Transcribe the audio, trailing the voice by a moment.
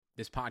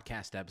This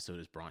podcast episode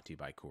is brought to you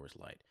by Coors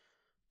Light.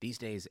 These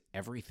days,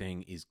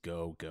 everything is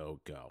go, go,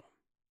 go.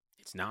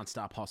 It's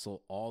nonstop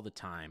hustle all the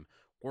time.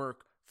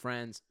 Work,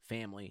 friends,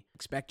 family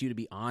expect you to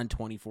be on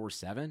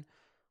 24/7.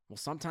 Well,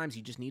 sometimes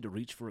you just need to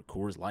reach for a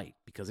Coors Light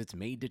because it's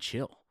made to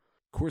chill.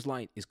 Coors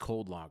Light is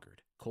cold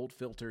lagered, cold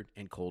filtered,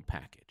 and cold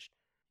packaged.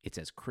 It's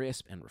as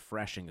crisp and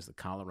refreshing as the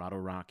Colorado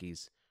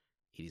Rockies.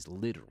 It is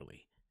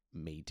literally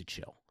made to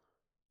chill.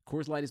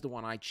 Coors Light is the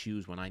one I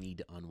choose when I need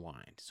to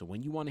unwind. So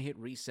when you want to hit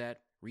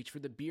reset, reach for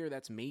the beer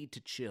that's made to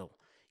chill.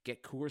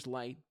 Get Coors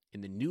Light in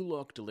the new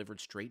look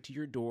delivered straight to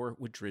your door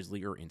with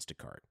Drizzly or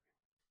Instacart.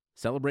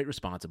 Celebrate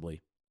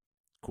responsibly.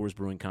 Coors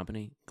Brewing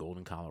Company,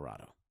 Golden,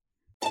 Colorado.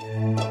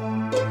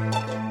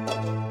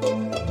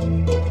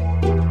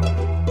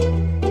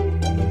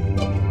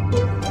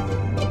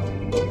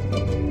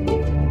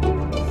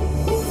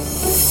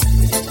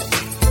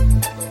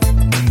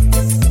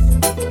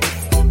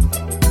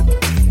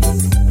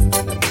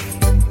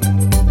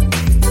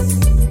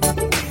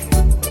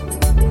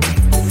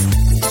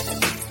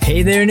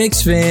 Hey there,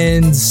 Knicks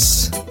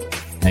fans.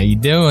 How you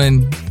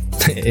doing?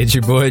 It's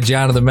your boy,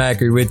 Jonathan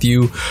Macri, with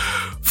you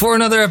for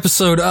another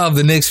episode of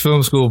the Knicks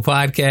Film School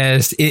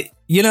podcast.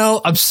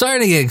 I'm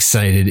starting to get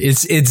excited.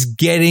 It's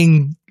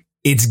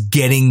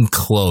getting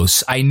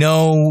close. I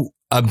know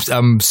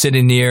I'm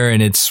sitting here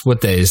and it's,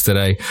 what day is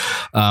today?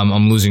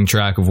 I'm losing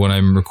track of when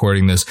I'm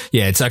recording this.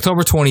 Yeah, it's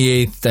October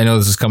 28th. I know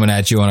this is coming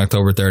at you on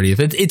October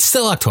 30th. It's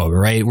still October,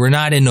 right? We're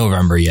not in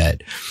November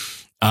yet.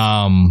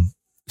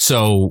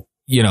 So,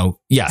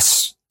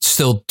 yes,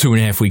 still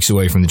 2.5 weeks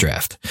away from the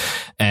draft,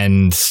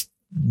 and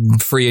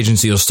free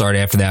agency will start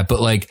after that.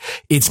 But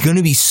it's going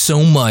to be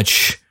so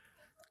much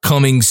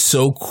coming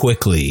so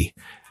quickly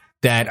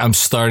that it's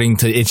starting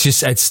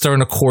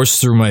to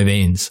course through my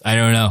veins. I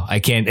don't know. I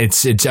can't,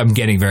 I'm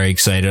getting very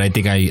excited. I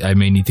think I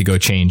may need to go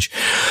change.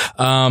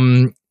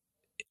 On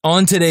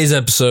today's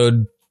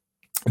episode,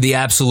 the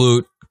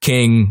absolute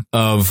king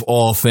of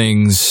all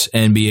things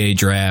NBA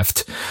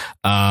draft.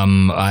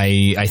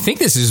 I think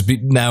this is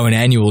now an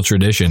annual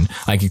tradition.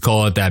 I could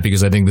call it that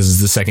because I think this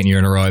is the second year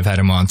in a row I've had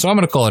him on. So I'm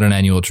going to call it an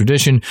annual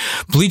tradition.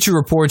 Bleacher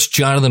Report's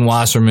Jonathan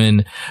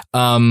Wasserman.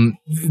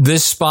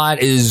 This spot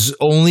is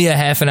only a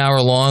half an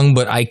hour long,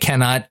 but I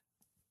cannot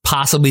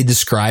possibly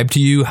describe to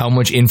you how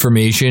much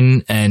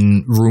information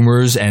and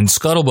rumors and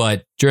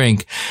scuttlebutt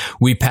drink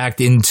we packed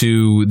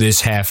into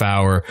this half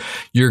hour.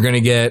 You're going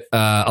to get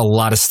a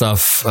lot of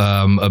stuff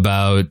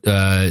about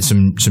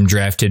some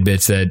draft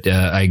tidbits that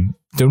I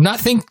do not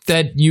think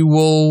that you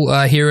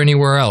will hear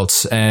anywhere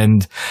else.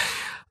 And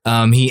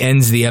he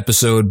ends the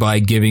episode by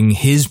giving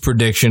his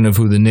prediction of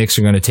who the Knicks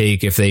are going to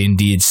take if they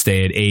indeed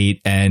stay at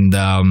 8. And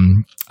I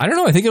don't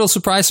know. I think it'll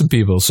surprise some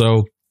people.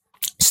 So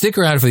stick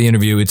around for the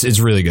interview. It's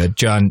really good.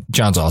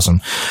 John's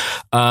awesome.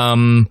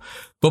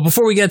 But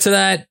before we get to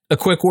that, a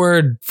quick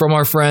word from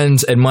our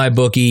friends at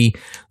MyBookie.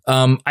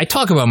 I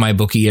talk about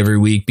MyBookie every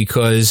week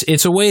because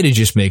it's a way to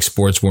just make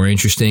sports more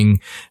interesting.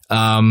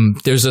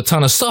 There's a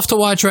ton of stuff to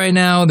watch right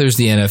now. There's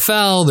the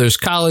NFL. There's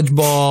college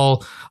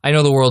ball. I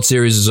know the World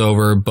Series is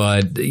over,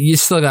 but you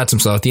still got some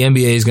stuff. The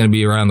NBA is going to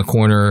be around the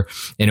corner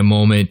in a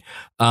moment.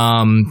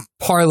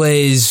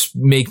 Parlays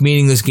make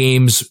meaningless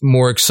games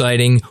more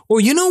exciting.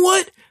 Or you know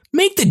what?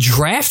 Make the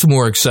draft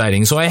more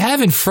exciting. So I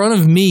have in front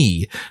of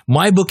me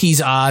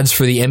MyBookie's odds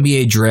for the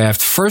NBA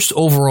draft, first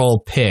overall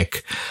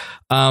pick.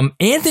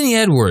 Anthony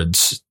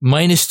Edwards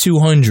minus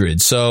 200.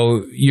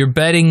 So you're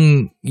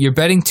betting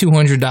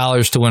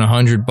 $200 to win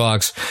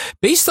 $100.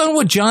 Based on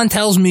what John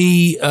tells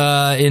me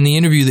in the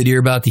interview that you're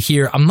about to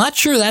hear, I'm not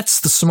sure that's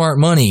the smart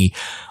money.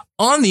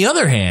 On the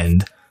other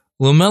hand,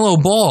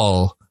 LaMelo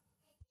Ball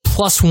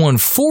plus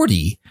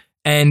 140.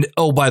 And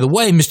oh, by the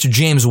way, Mr.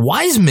 James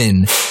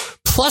Wiseman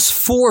plus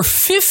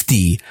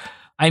 450.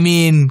 I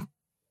mean,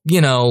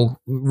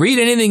 read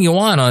anything you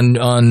want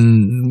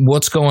on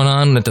what's going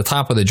on at the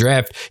top of the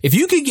draft. If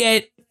you could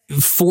get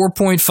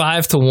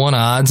 4.5 to 1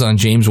 odds on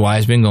James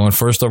Wiseman going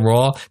first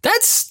overall,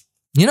 that's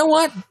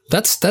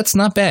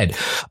not bad.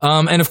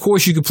 And of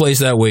course, you could place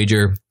that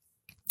wager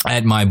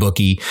at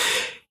MyBookie.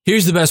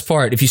 Here's the best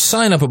part. If you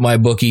sign up at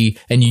MyBookie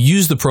and you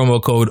use the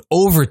promo code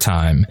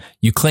OVERTIME,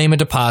 you claim a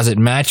deposit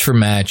match for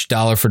match,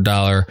 dollar for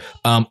dollar,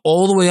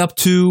 all the way up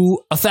to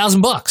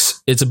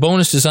 $1,000. It's a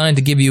bonus designed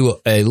to give you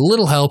a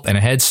little help and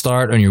a head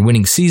start on your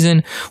winning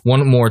season.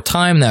 One more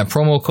time, that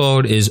promo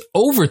code is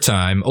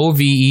OVERTIME,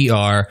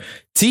 OVERTIME,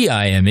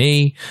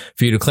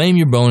 for you to claim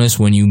your bonus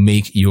when you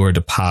make your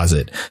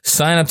deposit.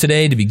 Sign up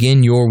today to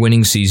begin your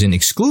winning season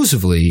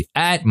exclusively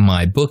at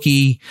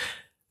MyBookie.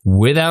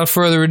 Without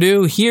further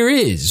ado, here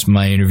is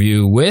my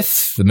interview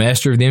with the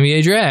master of the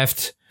NBA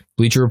draft,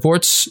 Bleacher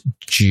Report's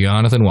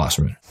Jonathan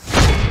Wasserman.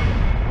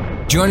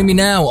 Joining me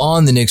now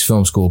on the Knicks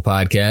Film School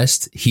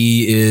podcast,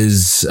 he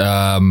is,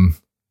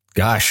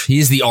 he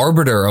is the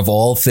arbiter of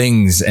all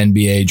things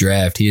NBA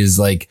draft. He is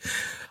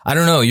I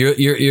don't know.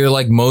 You're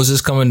like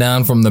Moses coming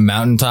down from the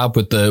mountaintop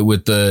with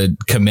the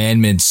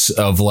commandments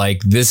of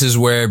like, this is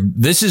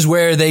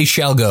where they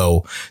shall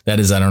go. That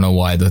is, I don't know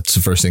why. That's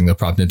the first thing that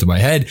popped into my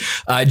head.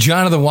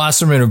 Jonathan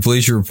Wasserman of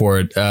Bleacher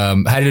Report.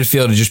 How did it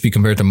feel to just be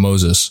compared to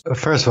Moses?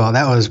 First of all,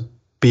 that was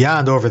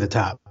beyond over the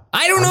top.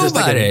 I don't know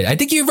about it. I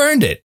think you've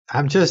earned it.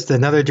 I'm just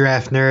another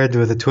draft nerd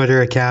with a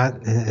Twitter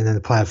account and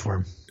a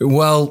platform.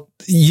 Well,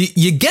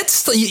 you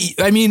get,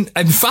 I mean,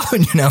 I've been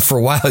following you now for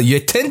a while. You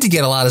tend to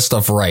get a lot of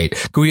stuff right.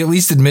 Can we at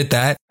least admit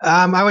that?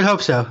 I would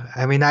hope so.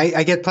 I mean,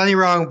 I get plenty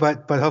wrong,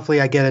 but hopefully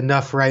I get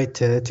enough right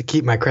to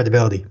keep my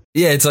credibility.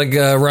 Yeah, it's like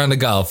a round of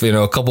golf. You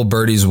know, a couple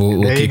birdies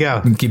will keep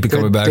it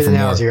coming back for more. Good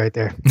analogy right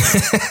there.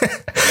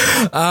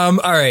 All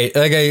right.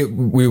 Like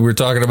we were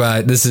talking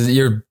about, this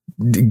is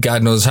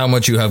God knows how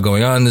much you have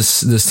going on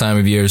this time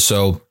of year.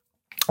 So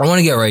I want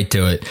to get right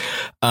to it.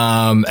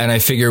 And I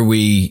figure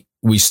we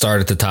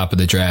start at the top of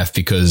the draft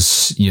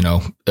because, you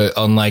know,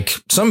 unlike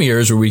some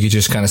years where we could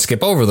just kind of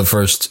skip over the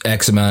first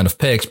X amount of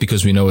picks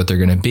because we know what they're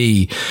going to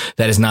be,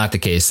 that is not the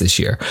case this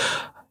year.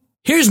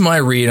 Here's my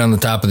read on the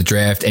top of the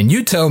draft, and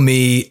you tell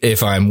me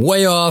if I'm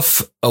way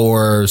off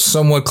or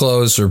somewhat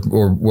close or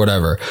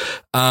whatever.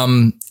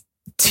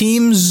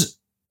 Teams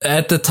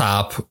at the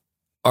top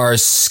are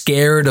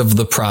scared of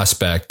the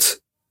prospect.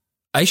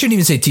 I shouldn't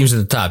even say teams at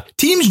the top.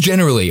 Teams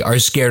generally are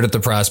scared at the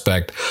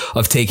prospect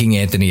of taking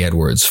Anthony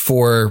Edwards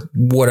for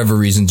whatever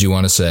reasons you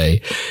want to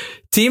say.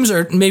 Teams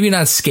are maybe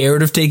not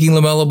scared of taking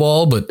LaMelo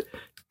Ball, but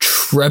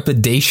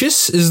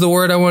trepidatious is the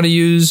word I want to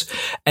use.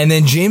 And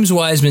then James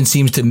Wiseman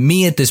seems to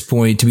me at this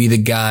point to be the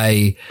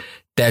guy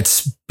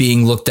that's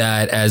being looked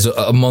at as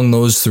among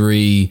those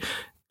three,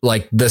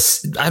 like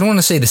this. I don't want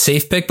to say the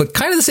safe pick, but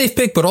kind of the safe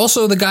pick, but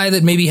also the guy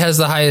that maybe has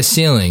the highest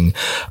ceiling.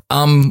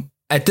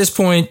 At this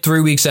point, 3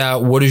 weeks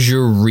out, what is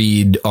your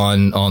read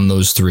on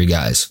those three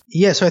guys?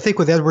 Yeah, so I think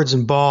with Edwards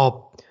and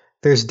Ball,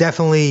 there's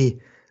definitely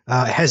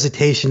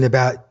hesitation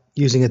about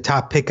using a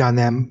top pick on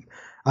them.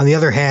 On the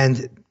other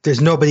hand,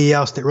 there's nobody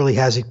else that really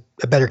has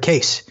a better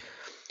case.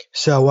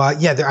 So,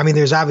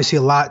 there's obviously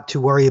a lot to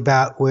worry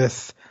about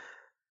with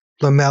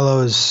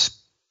LaMelo's.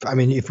 I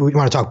mean, if we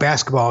want to talk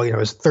basketball, you know,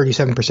 his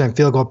 37%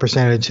 field goal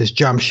percentage, his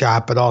jump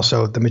shot, but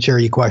also the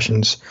maturity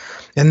questions.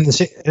 And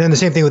then the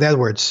same thing with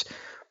Edwards.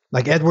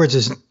 Like Edwards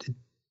is,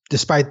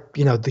 despite,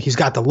 you know, he's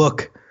got the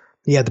look,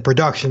 he had the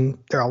production,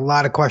 there are a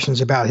lot of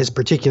questions about his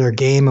particular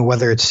game and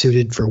whether it's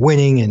suited for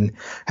winning and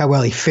how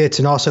well he fits.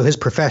 And also his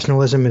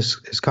professionalism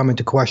is come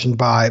into question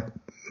by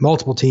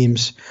multiple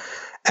teams.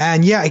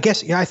 And I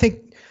think,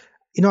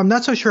 you know, I'm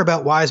not so sure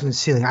about Wiseman's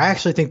ceiling. I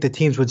actually think the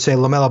teams would say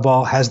LaMelo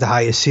Ball has the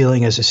highest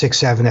ceiling as a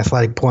 6'7"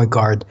 athletic point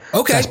guard.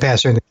 Okay. Best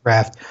passer in the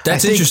draft.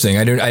 That's interesting.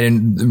 I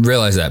didn't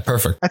realize that.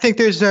 Perfect. I think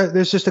there's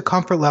just a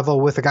comfort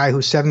level with a guy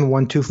who's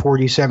 7'1",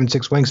 240,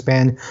 7'6"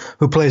 wingspan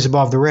who plays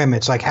above the rim.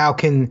 It's like, how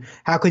can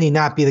he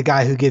not be the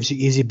guy who gives you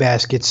easy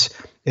baskets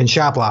and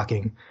shot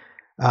blocking?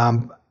 But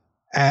on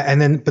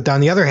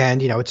the other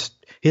hand, you know,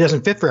 he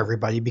doesn't fit for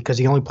everybody because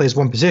he only plays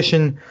one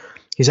position.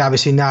 He's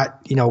obviously not,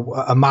 you know,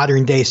 a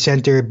modern day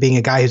center, being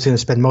a guy who's going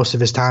to spend most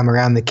of his time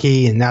around the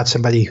key and not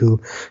somebody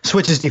who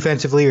switches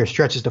defensively or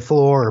stretches the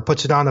floor or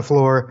puts it on the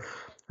floor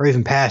or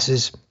even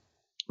passes.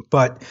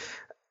 But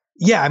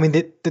I mean,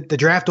 the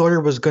draft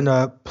order was going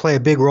to play a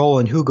big role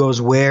in who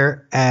goes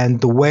where, and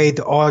the way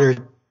the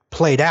order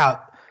played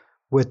out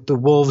with the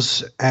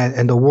Wolves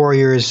and the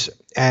Warriors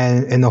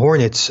and the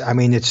Hornets, I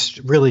mean, it's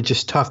really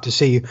just tough to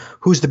see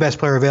who's the best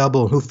player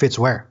available and who fits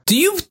where. Do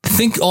you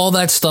think all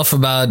that stuff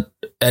about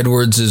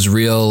Edwards is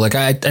real? Like,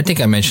 I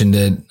think I mentioned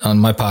it on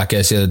my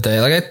podcast the other day.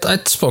 Like, I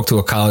spoke to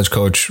a college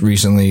coach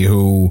recently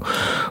who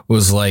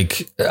was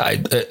like,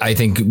 I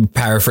think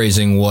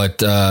paraphrasing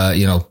what,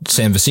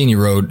 Sam Vecini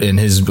wrote in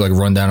his like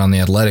rundown on The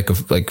Athletic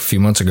of like a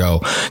few months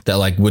ago, that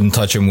like wouldn't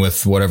touch him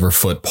with whatever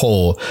foot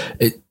pole.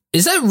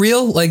 Is that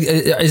real? Like,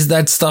 is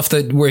that stuff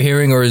that we're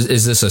hearing, or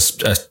is this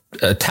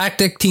a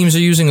tactic teams are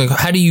using? Like,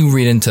 how do you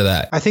read into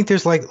that? I think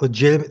there's like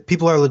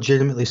people are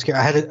legitimately scared.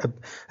 I had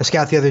a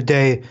scout the other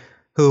day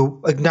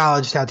who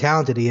acknowledged how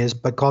talented he is,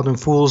 but called him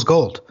fool's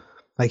gold.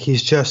 Like,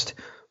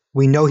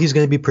 we know he's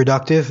going to be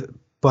productive,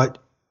 but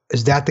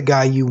is that the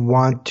guy you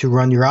want to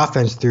run your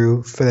offense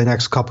through for the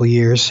next couple of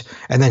years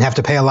and then have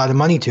to pay a lot of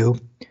money to,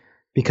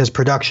 because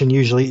production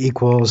usually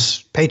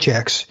equals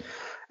paychecks.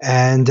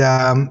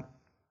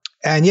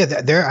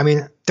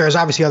 There's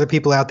obviously other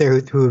people out there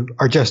who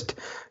are just,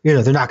 you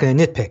know, they're not going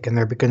to nitpick, and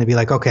they're going to be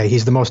like, okay,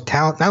 he's the most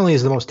talent. Not only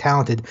is he the most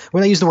talented,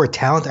 when I use the word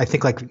talent, I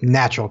think like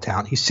natural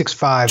talent. He's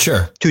 6'5",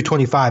 sure,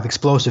 225,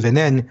 explosive. And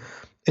then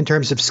in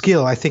terms of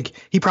skill, I think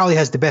he probably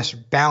has the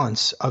best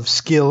balance of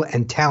skill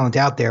and talent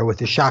out there with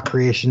his shot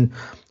creation,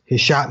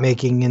 his shot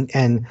making.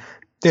 And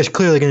there's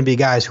clearly going to be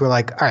guys who are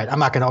like, all right, I'm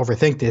not going to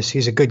overthink this.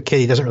 He's a good kid.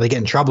 He doesn't really get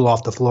in trouble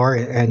off the floor,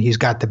 and he's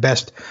got the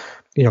best,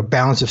 you know,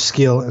 balance of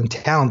skill and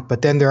talent.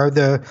 But then there are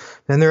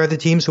the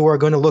teams who are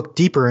going to look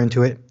deeper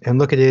into it and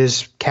look at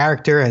his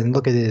character and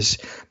look at his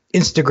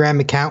Instagram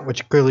account,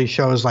 which clearly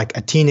shows like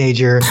a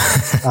teenager,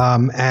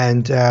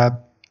 and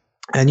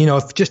And,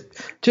 if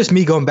just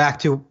me going back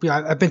to,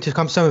 I've been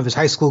to some of his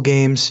high school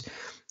games,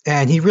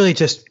 and he really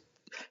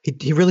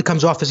he really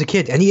comes off as a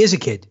kid, and he is a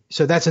kid.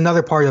 So that's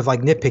another part of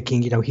like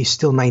nitpicking. He's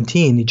still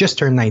 19. He just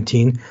turned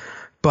 19,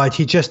 but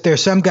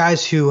there's some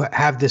guys who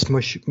have this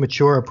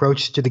mature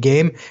approach to the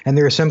game, and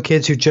there are some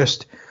kids who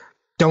just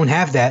don't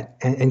have that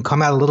and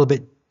come out a little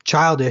bit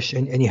childish,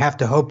 and you have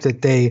to hope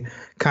that they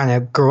kind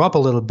of grow up a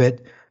little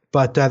bit.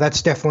 But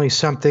that's definitely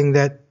something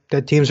that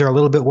teams are a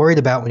little bit worried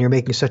about when you're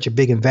making such a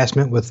big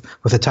investment with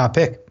a top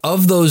pick.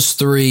 Of those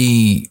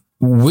three,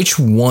 which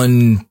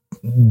one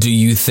do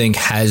you think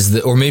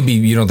has or maybe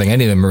you don't think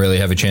any of them really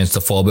have a chance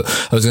to fall, but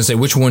I was going to say,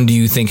 which one do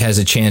you think has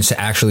a chance to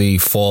actually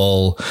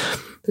fall,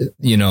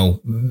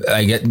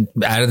 I get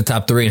out of the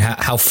top three, and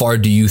how far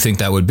do you think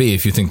that would be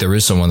if you think there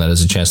is someone that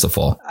has a chance to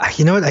fall?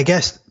 You know what? I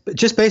guess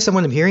just based on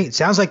what I'm hearing, it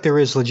sounds like there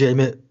is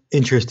legitimate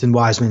interest in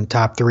Wiseman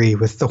top three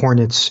with the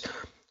Hornets,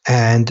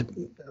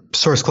 and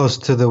source close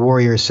to the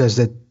Warriors says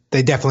that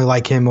they definitely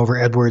like him over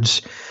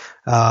Edwards.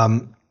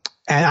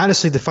 And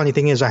honestly, the funny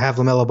thing is I have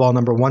LaMelo Ball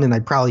number one, and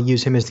I'd probably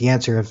use him as the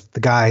answer of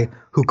the guy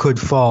who could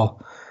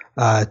fall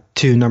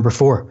to number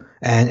four.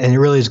 And it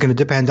really is going to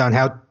depend on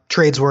how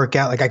trades work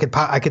out. Like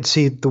I could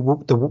see the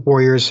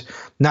Warriors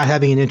not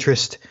having an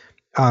interest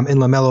in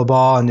LaMelo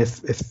Ball, and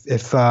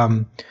if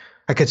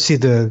I could see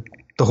the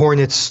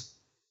Hornets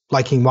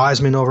liking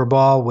Wiseman over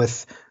Ball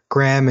with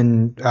Graham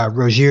and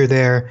Rozier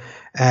there,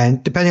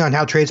 and depending on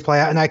how trades play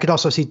out, and I could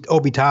also see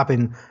Obi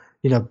Toppin,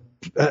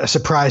 a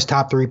surprise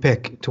top three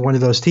pick to one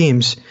of those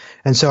teams.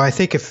 And so I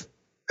think if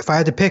I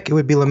had to pick, it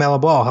would be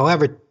LaMelo Ball.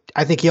 However,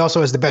 I think he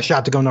also has the best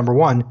shot to go number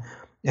one.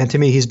 And to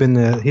me, he's been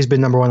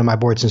number one on my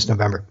board since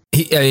November.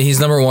 He's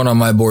number one on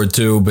my board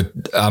too, but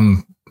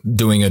I'm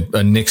doing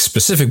a Knicks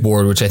specific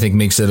board, which I think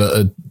makes it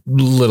a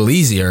little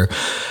easier.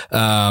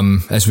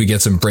 As we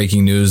get some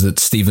breaking news that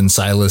Stephen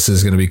Silas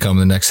is going to become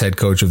the next head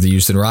coach of the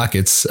Houston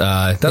Rockets.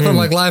 Nothing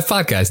like live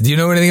podcast. Do you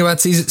know anything about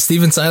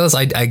Stephen Silas?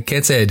 I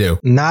can't say I do.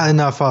 Not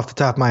enough off the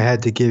top of my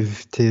head to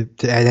give to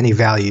add any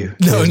value.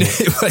 No,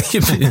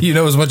 you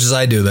know as much as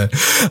I do then.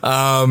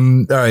 All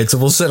right. So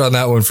we'll sit on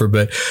that one for a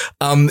bit.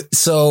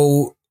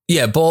 So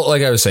yeah, Ball,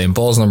 like I was saying,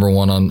 Ball's number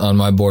one on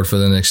my board for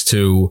the next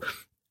two.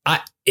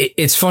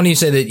 It's funny you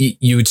say that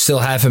you would still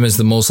have him as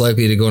the most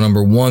likely to go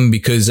number one,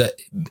 because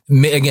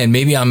again,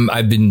 maybe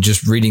I've been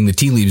just reading the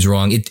tea leaves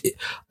wrong.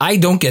 I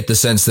don't get the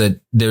sense that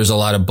there's a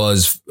lot of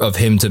buzz of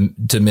him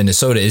to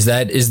Minnesota. Is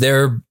there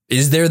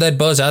that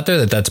buzz out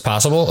there that's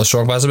possible, a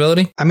strong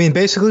possibility? I mean,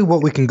 basically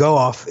what we can go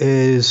off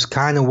is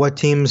kind of what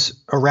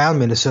teams around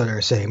Minnesota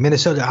are saying.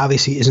 Minnesota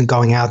obviously isn't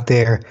going out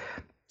there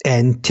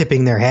and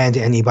tipping their hand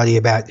to anybody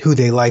about who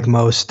they like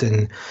most.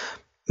 And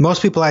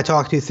most people I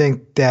talk to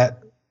think that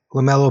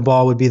LaMelo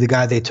Ball would be the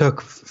guy they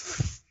took,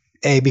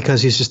 A,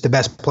 because he's just the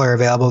best player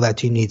available. That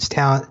team needs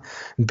talent.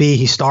 B,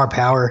 he's star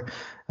power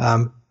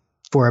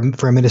for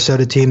a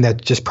Minnesota team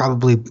that just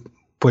probably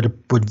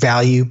would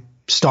value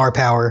star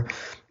power.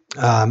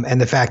 And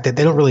the fact that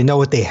they don't really know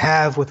what they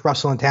have with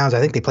Russell and Towns. I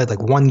think they played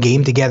like one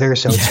game together,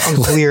 so it's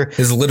unclear.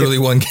 It's literally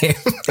one game.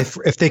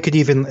 if they could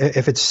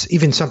if it's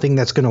even something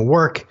that's going to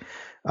work.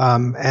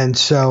 And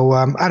so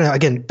I don't know.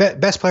 Again,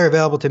 best player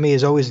available to me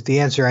is always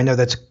the answer. I know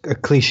that's a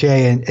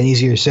cliche and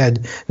easier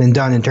said than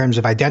done in terms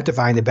of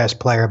identifying the best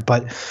player.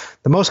 But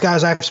the most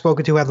guys I've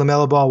spoken to have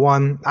LaMelo Ball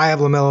one. I have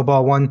LaMelo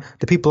Ball one.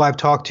 The people I've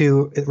talked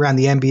to around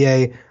the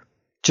NBA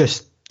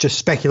just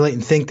speculate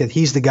and think that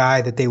he's the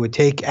guy that they would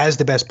take as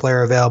the best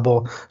player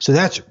available. So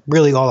that's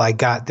really all I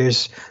got.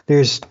 There's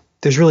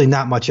really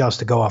not much else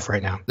to go off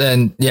right now.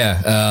 And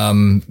yeah,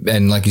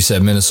 and like you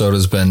said,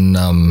 Minnesota's been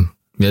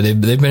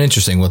they've been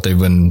interesting what they've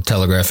been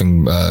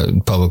telegraphing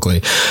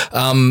publicly.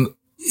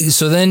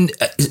 So then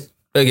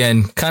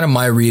again, kind of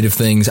my read of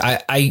things.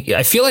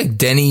 I feel like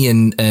Denny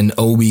and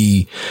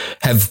Obi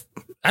have,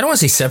 I don't want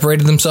to say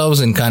separated themselves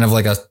in kind of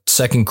like a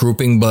second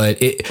grouping,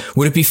 but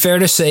would it be fair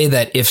to say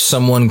that if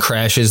someone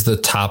crashes the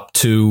top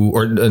two,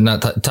 or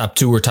not top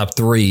two or top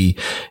three,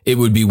 it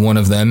would be one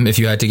of them if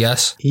you had to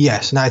guess?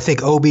 Yes. And I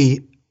think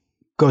Obi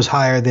goes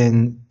higher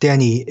than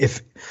Denny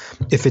if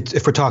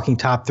we're talking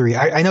top three.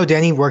 I know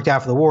Denny worked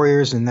out for the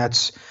Warriors, and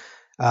that's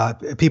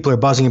people are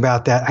buzzing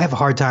about that. I have a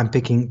hard time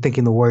thinking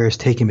the Warriors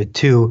take him at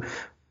two.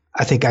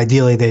 I think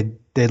ideally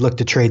they'd look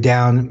to trade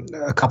down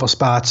a couple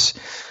spots.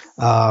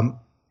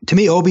 To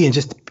me, Obi and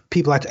just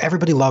people,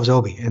 everybody loves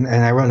Obi, and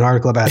I wrote an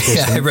article about this.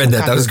 Yeah, I read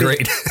that. That was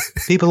great.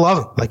 People love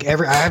him. Like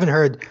I haven't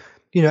heard,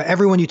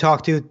 everyone you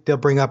talk to, they'll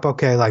bring up,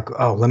 okay, like,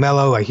 oh,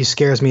 LaMelo, like he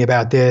scares me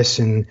about this,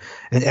 and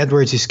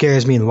Edwards, he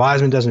scares me, and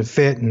Wiseman doesn't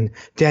fit, and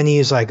Denny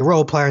is like a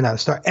role player, not a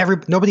star.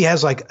 Nobody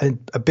has like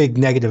a big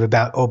negative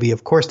about Obi.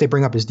 Of course, they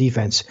bring up his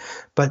defense,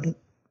 but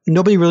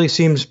nobody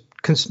seems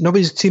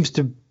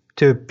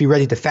to be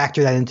ready to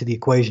factor that into the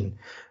equation,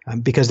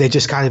 because they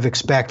just kind of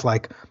expect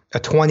like a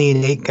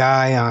 20-8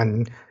 guy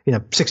on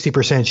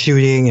 60%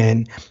 shooting,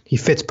 and he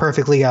fits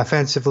perfectly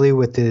offensively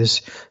with his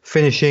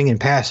finishing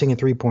and passing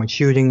and 3-point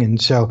shooting. And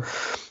so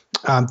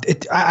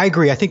I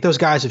agree. I think those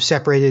guys have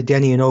separated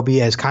Denny and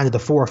Obi as kind of the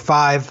 4 or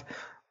 5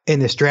 in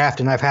this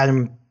draft, and I've had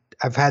him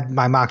I've had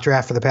my mock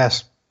draft for the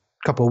past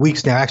couple of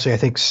weeks now. Actually, I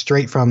think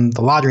straight from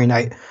the lottery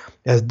night,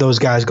 as those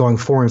guys going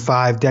 4 and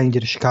 5, Denny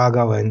to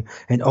Chicago and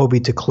Obi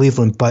to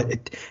Cleveland.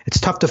 But it's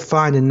tough to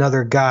find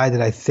another guy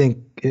that I think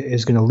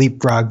is going to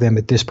leapfrog them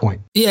at this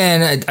point.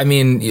 Yeah, and I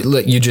mean,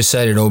 you just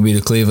said it, Obi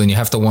to Cleveland. You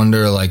have to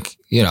wonder, like,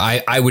 you know,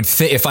 I would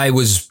think if I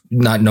was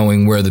not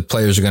knowing where the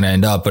players are going to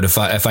end up, but if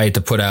I had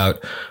to put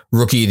out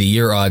rookie of the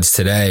year odds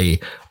today,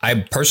 I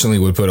personally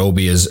would put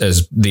Obi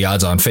as the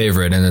odds on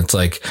favorite. And it's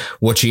like,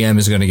 what GM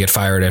is going to get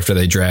fired after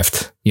they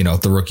draft, you know,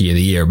 the rookie of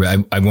the year?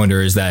 But I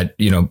wonder, is that,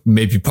 you know,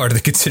 maybe part of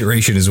the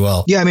consideration as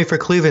well? Yeah, I mean, for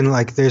Cleveland,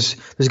 like there's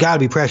got to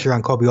be pressure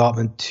on Kobe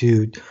Altman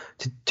to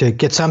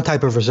get some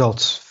type of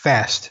results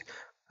fast.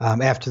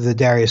 After the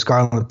Darius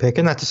Garland pick,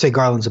 and not to say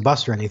Garland's a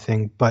bust or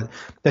anything, but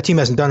that team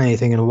hasn't done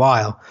anything in a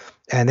while,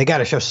 and they got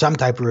to show some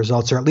type of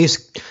results, or at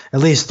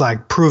least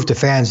like prove to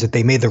fans that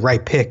they made the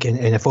right pick. And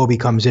if Obi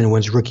comes in and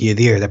wins Rookie of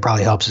the Year, that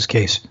probably helps his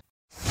case.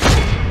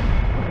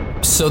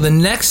 So the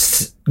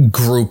next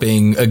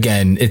grouping,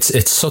 again,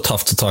 it's so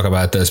tough to talk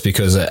about this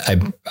because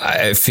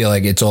I feel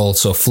like it's all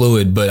so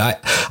fluid, but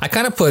I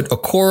kind of put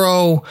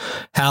Okoro,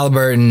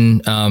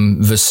 Halliburton,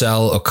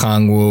 Vassell,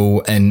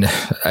 Okongwu, and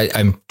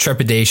I'm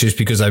trepidatious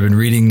because I've been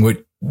reading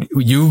what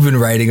you've been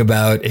writing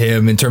about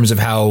him in terms of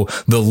how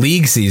the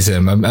league sees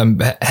him.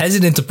 I'm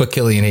hesitant to put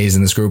Killian Hayes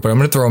in this group, but I'm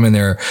going to throw him in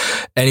there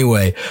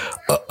anyway.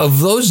 Of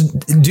those,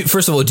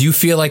 first of all, do you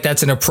feel like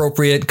that's an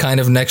appropriate kind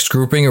of next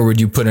grouping, or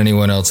would you put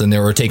anyone else in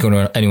there or take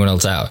anyone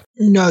else out?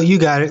 No, you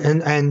got it.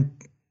 And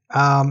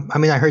I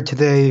mean, I heard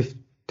today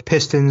the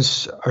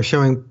Pistons are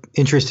showing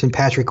interest in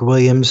Patrick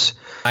Williams.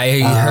 I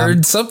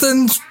heard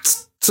something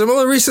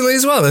similar recently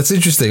as well. That's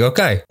interesting.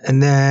 Okay.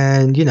 And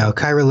then, you know,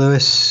 Kyra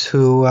Lewis,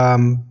 who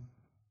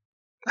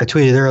I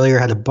tweeted earlier,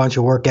 had a bunch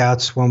of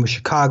workouts, one with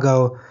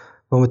Chicago,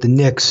 one with the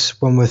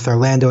Knicks, one with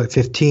Orlando at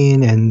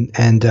 15,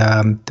 and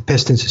the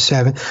Pistons at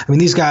 7. I mean,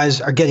 these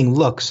guys are getting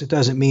looks. It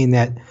doesn't mean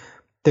that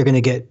they're going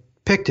to get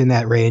picked in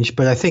that range,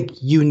 but I think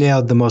you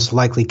nailed the most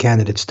likely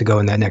candidates to go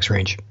in that next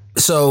range.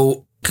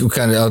 So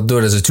I'll do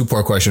it as a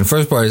 2-part question.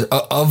 First part is,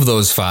 of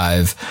those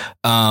 5,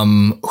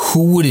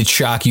 who would it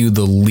shock you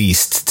the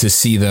least to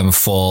see them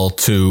fall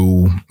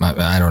to,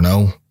 I don't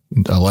know,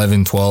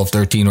 11, 12,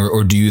 13,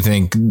 or do you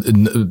think,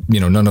 you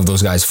know, none of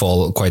those guys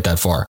fall quite that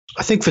far?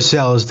 I think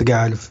Vassell is the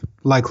guy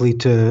likely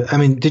to. I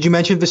mean, did you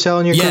mention Vassell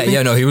in your grouping?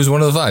 Yeah, no, he was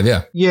one of the 5,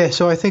 yeah. Yeah,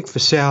 so I think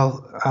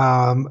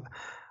Vassell,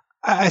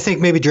 I think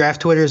maybe draft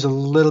Twitter is a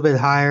little bit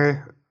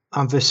higher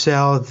on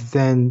Vassell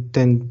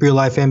than real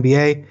life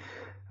NBA.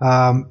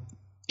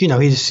 You know,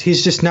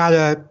 he's just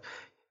not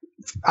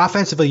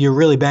offensively, you're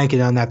really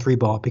banking on that 3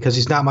 ball because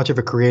he's not much of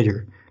a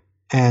creator.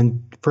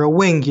 And for a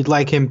wing, you'd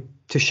like him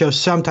to show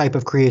some type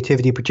of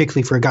creativity,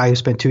 particularly for a guy who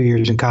spent 2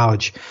 years in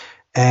college.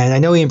 And I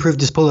know he improved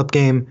his pull-up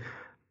game,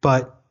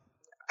 but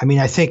I mean,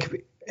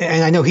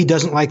 I know he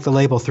doesn't like the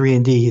label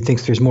 3-and-D. He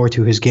thinks there's more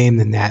to his game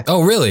than that.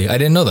 Oh, really? I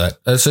didn't know that.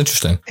 That's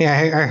interesting. Yeah,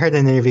 I heard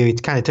in an interview. He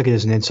kind of took it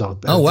as an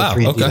insult. Oh, wow.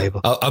 Okay. Label.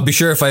 I'll be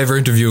sure if I ever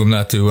interview him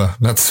not to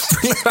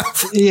bring that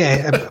up.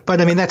 Yeah, but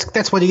I mean,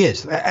 that's what he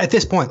is. At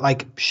this point,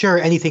 like, sure,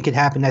 anything could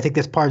happen. I think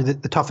that's part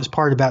of the toughest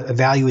part about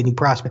evaluating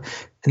prospect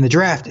in the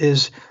draft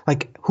is,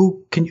 like,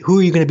 who are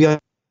you going to be able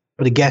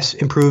to guess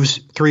improves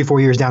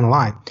 3-4 years down the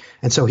line?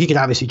 And so he could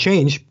obviously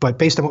change, but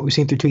based on what we've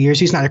seen through 2 years,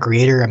 he's not a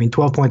creator. I mean,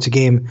 12 points a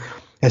game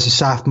as a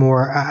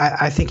sophomore.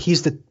 I think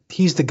he's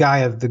the guy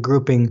of the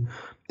grouping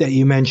that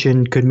you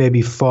mentioned could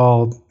maybe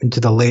fall into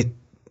the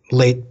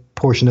late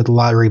portion of the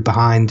lottery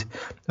behind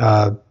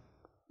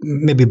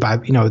maybe by,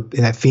 you know,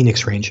 in that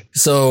Phoenix range.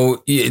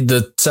 So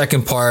the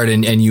second part,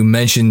 and you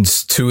mentioned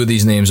 2 of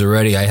these names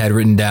already. I had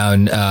written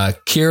down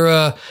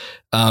Kira,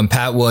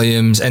 Pat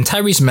Williams, and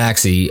Tyrese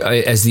Maxey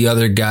as the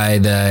other guy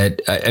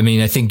that, I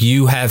mean, I think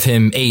you have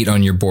him 8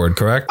 on your board,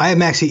 correct? I have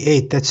Maxey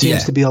 8. That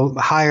seems to be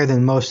higher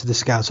than most of the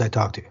scouts I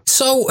talked to.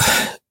 So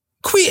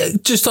can we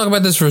just talk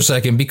about this for a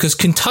second? Because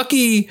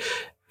Kentucky,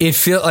 it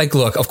feels like,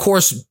 look, of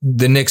course,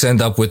 the Knicks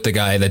end up with the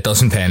guy that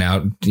doesn't pan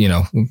out, you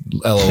know,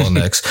 LOL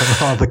Knicks.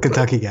 Of all the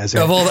Kentucky guys.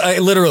 Right? Of all,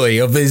 literally,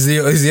 he's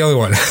the only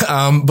one.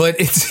 But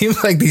it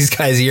seems like these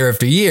guys year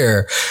after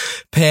year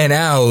pan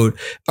out.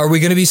 Are we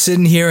going to be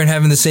sitting here and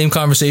having the same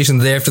conversation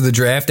the day after the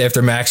draft,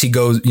 after Maxey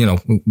goes, you know,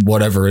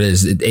 whatever it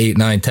is, 8,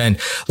 9, 10?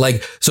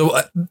 Like, so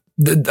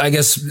I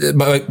guess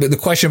the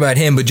question about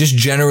him, but just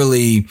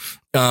generally,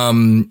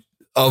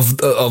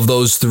 of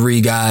those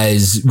 3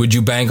 guys, would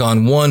you bank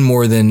on one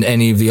more than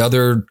any of the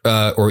other,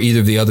 or either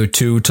of the other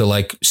 2 to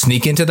like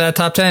sneak into that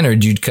top 10, or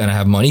do you kind of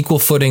have them on equal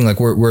footing? Like,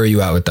 where are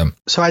you at with them?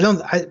 So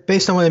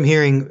based on what I'm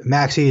hearing,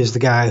 Maxey is the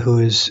guy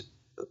who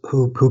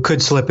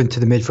could slip into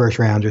the mid-first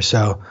round or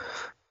so.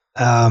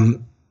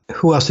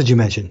 Who else did you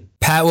mention?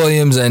 Pat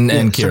Williams and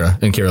Kira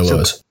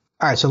Lewis.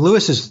 All right. So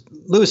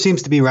Lewis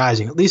seems to be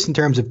rising, at least in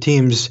terms of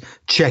teams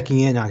checking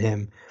in on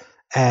him.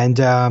 And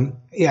I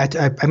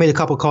made a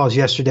couple calls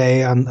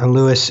yesterday on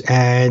Lewis,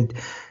 and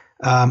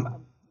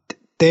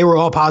they were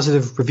all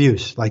positive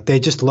reviews. Like,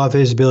 they just love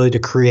his ability to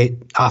create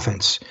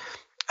offense.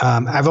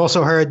 I've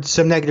also heard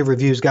some negative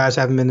reviews. Guys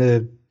have him in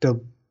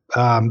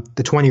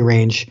the 20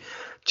 range,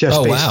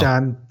 just based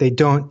on they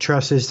don't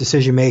trust his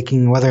decision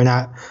making, whether or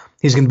not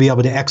he's going to be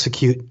able to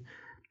execute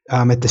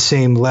at the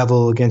same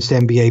level against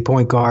NBA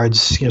point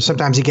guards.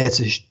 Sometimes he gets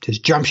his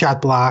jump shot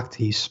blocked.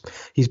 He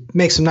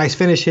makes some nice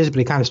finishes, but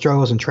he kind of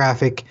struggles in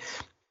traffic.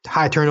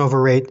 High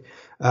turnover rate.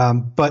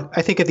 But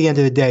I think at the end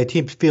of the day,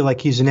 teams feel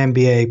like he's an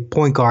NBA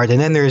point guard, and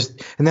then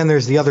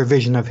there's the other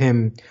vision of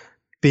him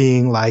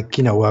being like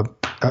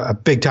a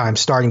big time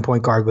starting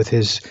point guard with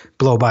his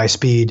blow by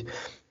speed.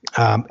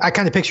 I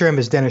kind of picture him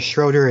as Dennis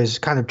Schroeder, as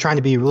kind of trying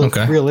to be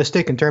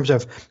realistic in terms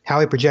of how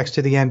he projects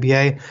to the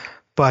NBA.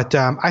 But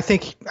I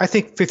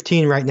think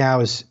 15 right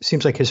now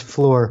seems like his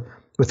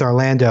floor with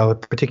Orlando,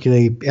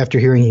 particularly after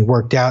hearing he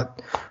worked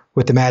out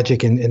with the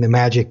Magic, and the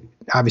Magic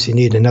obviously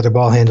needed another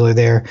ball handler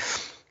there.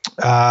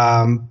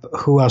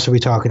 Who else are we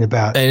talking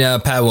about?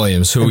 And Pat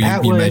Williams, who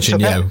you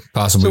mentioned,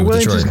 possibly with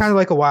Williams Detroit. is kind of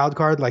like a wild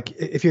card. Like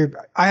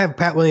I have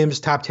Pat Williams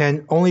top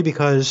 10 only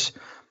because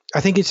I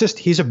think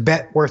he's a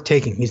bet worth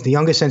taking. He's the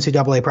youngest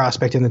NCAA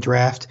prospect in the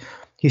draft.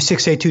 He's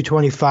 6'8",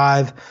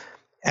 225.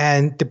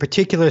 And the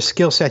particular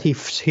skill set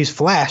he's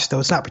flashed, though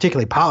it's not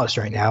particularly polished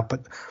right now,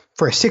 but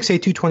for a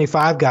 6'8",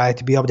 225 guy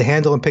to be able to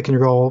handle and pick and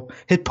roll,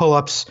 hit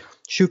pull-ups,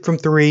 shoot from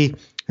three,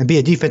 and be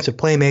a defensive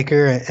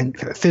playmaker and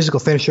a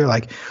physical finisher,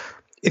 like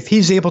if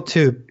he's able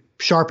to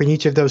sharpen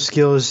each of those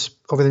skills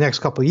over the next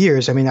couple of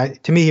years, I mean,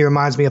 to me, he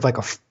reminds me of like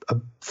a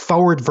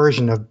forward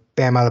version of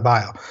Bam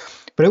Adebayo.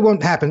 But it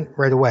won't happen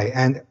right away.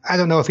 And I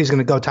don't know if he's going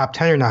to go top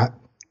 10 or not,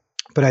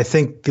 but I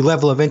think the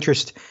level of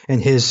interest in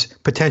his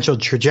potential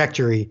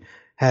trajectory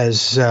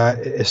is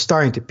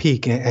starting to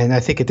peak. And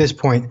I think at this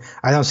point,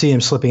 I don't see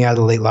him slipping out of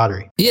the late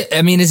lottery. Yeah,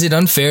 I mean, is it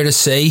unfair to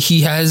say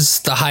he has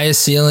the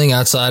highest ceiling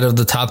outside of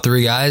the top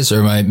three guys?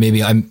 Or I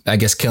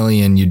guess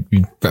Killian, you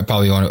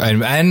probably want to,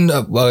 and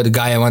the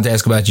guy I want to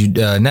ask about you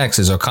next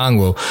is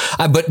Okongwu.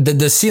 But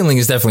the ceiling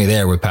is definitely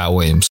there with Pat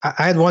Williams.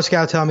 I had one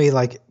scout tell me,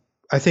 like,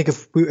 I think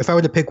if I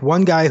were to pick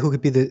one guy who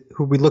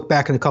we look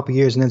back in a couple of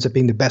years and ends up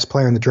being the best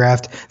player in the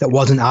draft that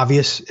wasn't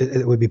obvious,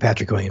 it would be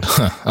Patrick Williams.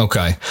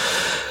 Okay.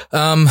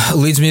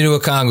 Leads me to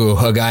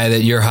Okongwu, a guy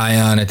that you're high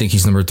on. I think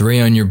he's number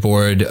 3 on your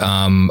board.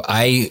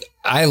 I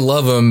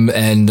love him.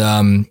 And,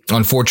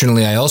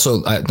 unfortunately, I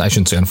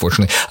shouldn't say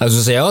unfortunately, I was going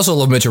to say, I also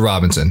love Mitchell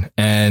Robinson.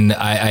 And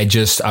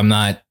I'm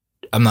not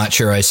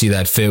sure I see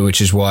that fit,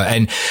 which is why,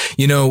 and,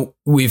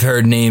 we've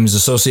heard names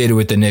associated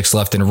with the Knicks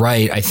left and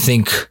right. I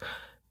think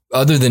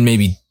other than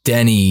maybe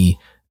Denny,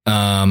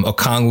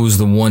 Okongwu's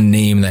the one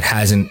name that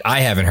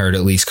I haven't heard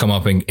at least come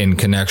up in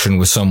connection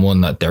with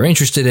someone that they're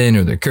interested in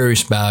or they're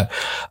curious about.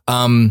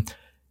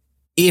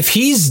 If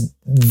he's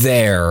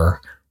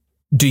there,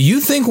 do you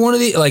think one of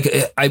the,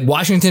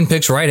 Washington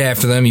picks right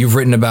after them? You've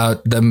written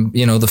about them,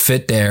 the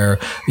fit there,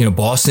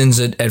 Boston's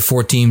at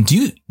 14.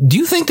 Do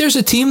you think there's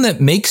a team that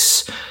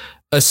makes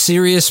a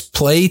serious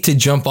play to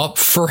jump up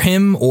for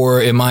him, or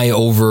am I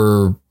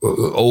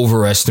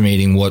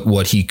overestimating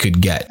what he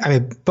could get? I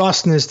mean,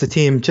 Boston is the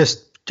team,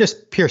 just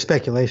pure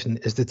speculation,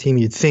 is the team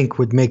you'd think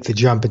would make the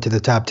jump into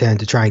the top 10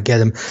 to try and get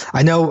him.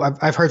 I know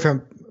I've heard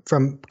from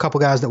a couple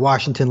guys that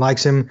Washington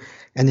likes him,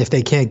 and if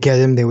they can't get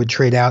him, they would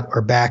trade out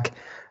or back.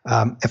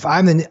 I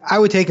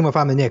would take him if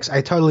I'm the Knicks.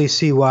 I totally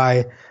see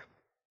why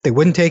they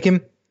wouldn't take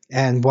him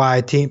and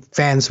why team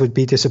fans would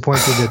be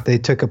disappointed that they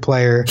took a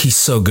player. He's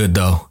so good,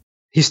 though.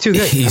 He's too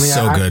good. He's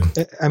so good.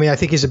 I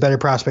think he's a better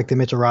prospect than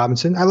Mitchell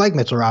Robinson. I like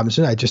Mitchell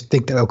Robinson. I just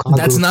think that Okongwu.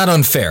 That's not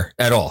unfair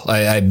at all.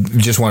 I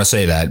just want to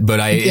say that, but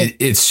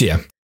it's.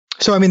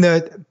 So, I mean,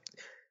 there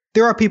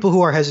are people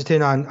who are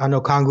hesitant on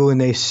Okongwu, and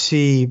they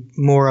see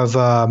more of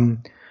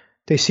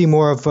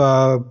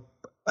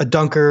a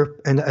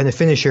dunker and a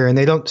finisher, and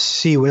they don't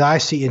see what I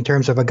see in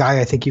terms of a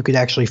guy I think you could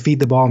actually feed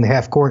the ball in the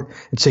half court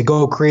and say,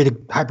 go create a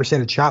high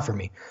percentage shot for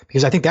me.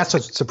 Because I think that's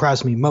what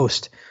surprised me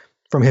most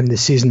from him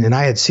this season. And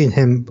I had seen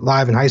him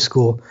live in high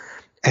school,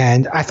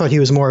 and I thought he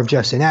was more of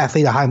just an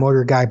athlete, a high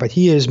motor guy, but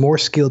he is more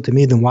skilled to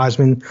me than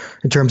Wiseman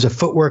in terms of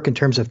footwork, in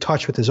terms of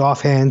touch with his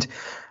offhand.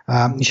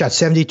 He shot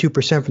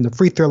 72% from the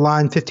free throw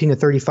line, 15 to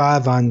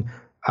 35 on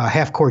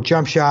half court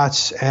jump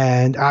shots.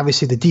 And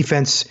obviously the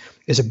defense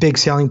is a big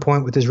selling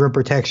point with his rim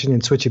protection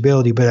and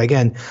switchability. But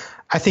again,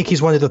 I think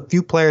he's one of the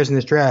few players in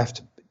this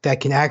draft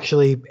that can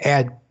actually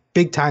add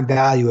big time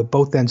value at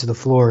both ends of the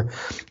floor.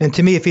 And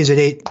to me, if he's at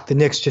 8, the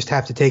Knicks just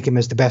have to take him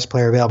as the best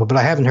player available. But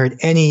I haven't heard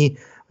any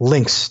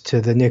links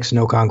to the Knicks and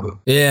Okongwu.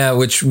 Yeah,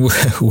 which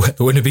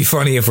wouldn't it be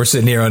funny if we're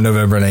sitting here on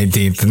November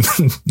 19th and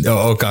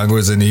Okongwu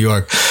is in New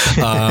York?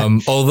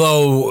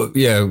 Although,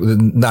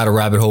 not a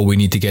rabbit hole we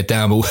need to get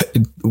down, but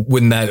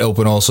wouldn't that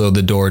open also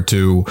the door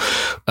to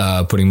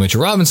putting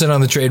Mitchell Robinson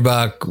on the trade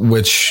block,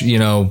 which,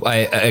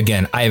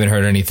 I haven't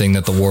heard anything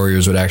that the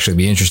Warriors would actually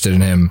be interested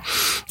in him.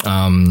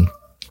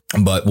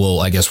 But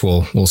I guess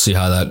we'll see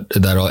how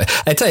that all.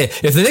 I tell you,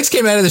 if the Knicks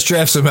came out of this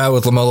draft somehow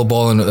with LaMelo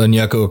Ball and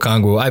Onyeka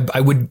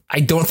Okongwu, I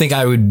don't think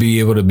I would be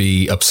able to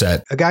be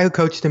upset. A guy who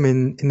coached him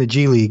in the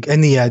G League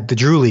and the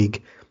Drew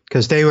League,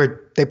 because they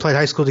played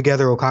high school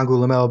together.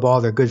 Okongwu, LaMelo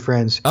Ball, they're good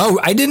friends. Oh,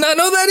 I did not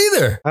know that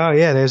either. Oh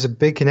yeah, there's a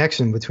big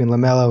connection between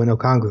LaMelo and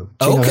Okongwu.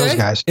 You know those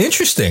guys.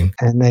 Interesting.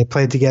 And they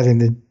played together in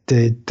the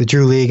the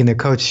Drew League and their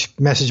coach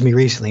messaged me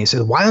recently and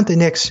said, why don't the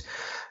Knicks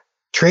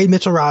trade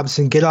Mitchell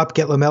Robinson, get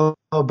LaMelo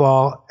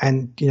Ball,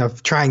 and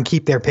try and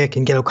keep their pick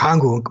and get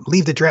Okongwu and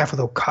leave the draft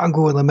with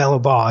Okongwu and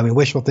LaMelo Ball. I mean,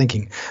 wishful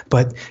thinking,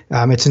 but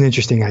it's an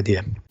interesting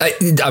idea.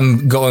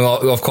 I'm going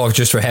off course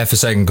just for half a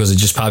second because it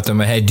just popped in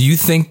my head. Do you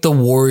think the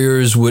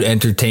Warriors would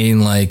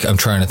entertain, like, I'm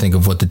trying to think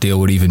of what the deal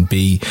would even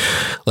be,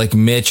 like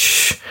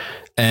Mitch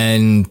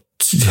and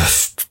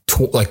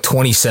like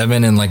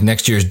 27 and like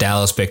next year's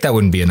Dallas pick? That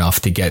wouldn't be enough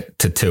to get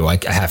to 2. I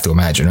have to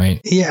imagine, right?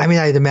 Yeah, I mean,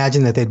 I'd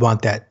imagine that they'd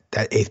want that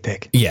 8th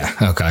pick. Yeah.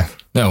 Okay.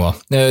 Oh,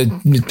 well,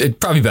 it's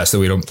probably best that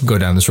we don't go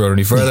down this road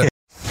any further.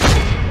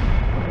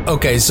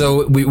 Okay.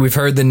 So we've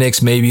heard the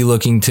Knicks may be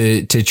looking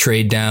to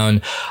trade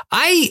down.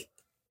 I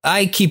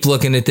keep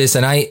looking at this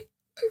and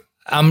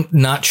I'm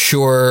not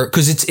sure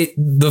because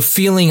the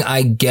feeling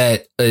I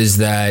get is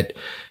that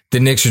the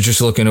Knicks are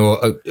just looking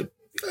to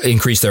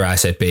increase their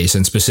asset base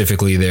and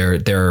specifically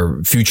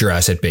their future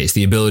asset base,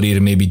 the ability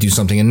to maybe do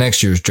something in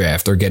next year's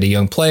draft or get a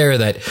young player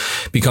that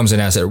becomes an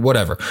asset or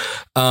whatever.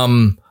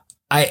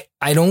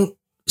 I don't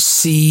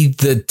see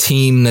the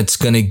team that's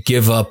going to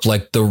give up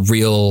like the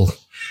real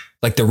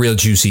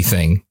juicy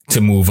thing to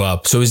move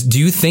up. So do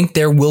you think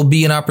there will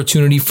be an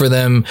opportunity for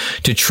them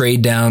to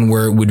trade down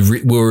where it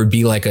would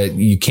be like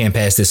you can't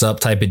pass this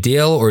up type of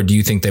deal? Or do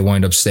you think they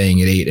wind up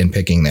staying at 8 and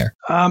picking there?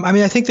 I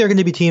mean, I think there are going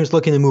to be teams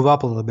looking to move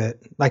up a little bit.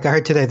 Like I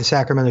heard today, the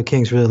Sacramento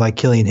Kings really like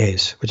Killian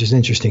Hayes, which is an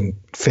interesting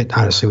fit,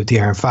 honestly, with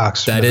De'Aaron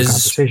Fox. That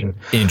is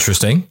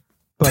interesting.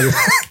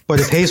 But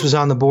if Hayes was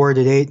on the board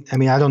at 8, I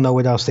mean, I don't know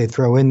what else they'd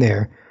throw in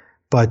there.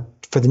 But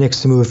for the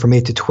Knicks to move from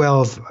 8 to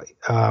 12,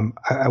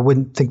 I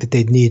wouldn't think that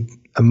they'd need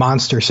a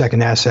monster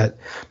second asset,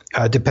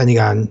 depending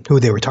on who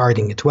they were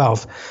targeting at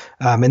 12.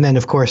 And then,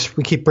 of course,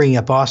 we keep bringing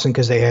up Boston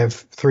because they have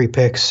 3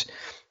 picks.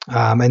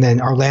 And then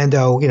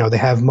Orlando, they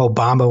have Mo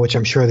Bamba, which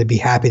I'm sure they'd be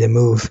happy to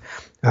move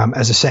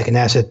as a second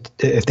asset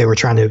if they were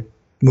trying to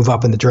move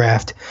up in the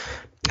draft.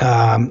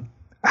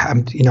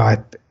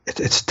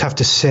 It's tough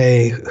to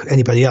say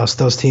anybody else.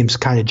 Those teams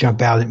kind of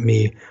jump out at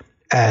me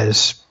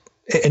as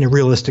in a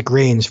realistic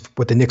range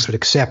what the Knicks would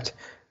accept,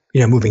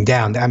 moving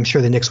down. I'm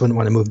sure the Knicks wouldn't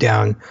want to move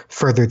down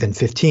further than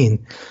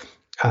 15.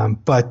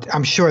 But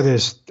I'm sure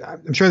there's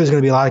going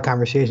to be a lot of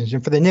conversations.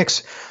 And for the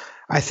Knicks,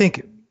 I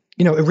think,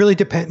 it really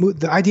depends.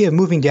 The idea of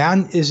moving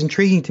down is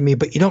intriguing to me,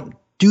 but you don't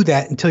do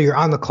that until you're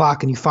on the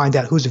clock and you find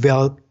out who's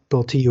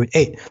available to you at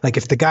 8. Like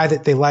if the guy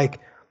that they like,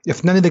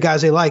 if none of the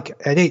guys they like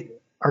at 8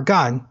 are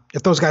gone,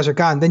 if those guys are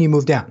gone, then you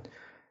move down.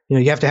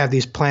 You have to have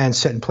these plans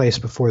set in place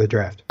before the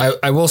draft.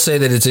 I will say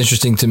that it's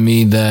interesting to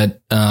me that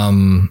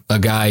a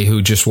guy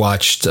who just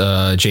watched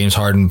James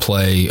Harden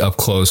play up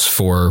close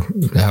for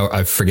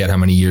I forget how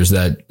many years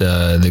that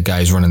the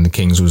guys running the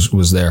Kings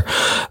was there,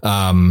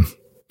 and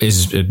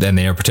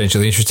they are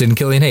potentially interested in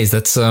Killian Hayes.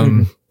 That's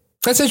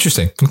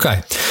interesting. Okay.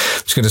 I'm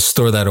just going to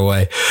store that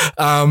away.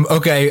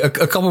 Okay. A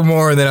couple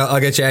more and then I'll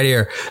get you out of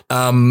here.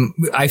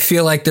 I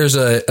feel like there's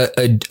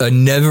a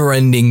never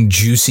ending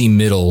juicy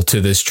middle to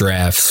this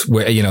draft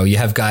where, you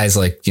have guys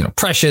like,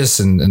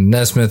 Precious and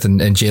Nesmith and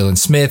Jalen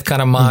Smith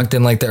kind of mocked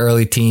in like the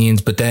early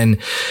teens, but then,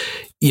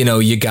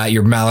 you got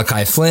your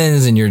Malachi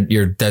Flynn's and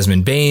your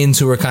Desmond Baines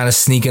who are kind of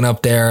sneaking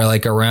up there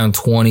like around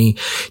 20.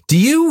 Do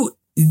you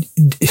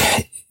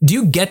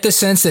get the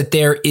sense that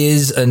there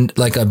is I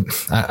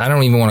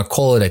don't even want to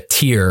call it a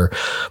tier,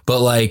 but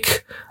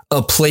like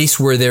a place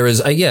where there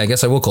is, I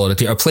guess I will call it a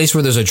tier, a place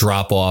where there's a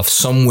drop off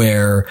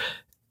somewhere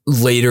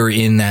later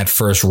in that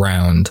first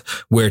round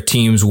where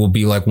teams will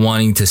be like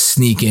wanting to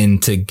sneak in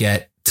to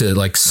get to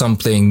like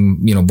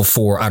something,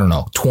 before, I don't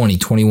know, 20,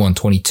 21,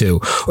 22?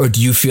 Or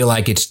do you feel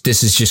like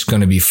this is just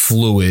going to be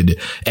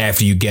fluid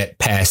after you get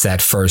past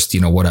that first,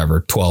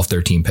 12,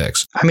 13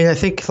 picks? I mean, I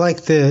think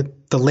like the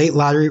late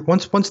lottery,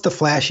 once the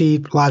flashy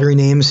lottery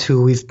names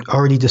who we've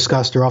already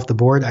discussed are off the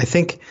board, I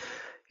think,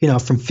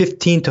 from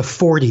 15 to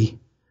 40,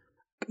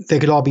 they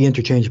could all be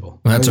interchangeable.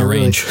 Well, that's a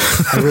range.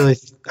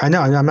 I know.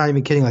 I'm not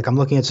even kidding. Like I'm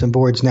looking at some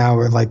boards now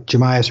where like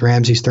Jamias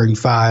Ramsey's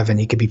 35 and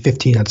he could be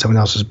 15 on someone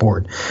else's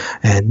board.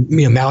 And,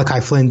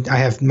 Malachi Flynn, I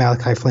have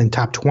Malachi Flynn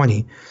top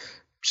 20.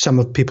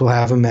 Some people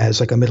have him as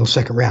like a middle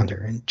second rounder.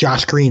 And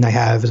Josh Green I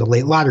have as a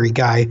late lottery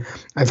guy.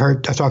 I've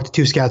talked to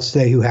 2 scouts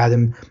today who had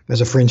him as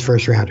a fringe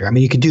first rounder. I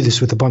mean, you could do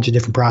this with a bunch of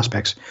different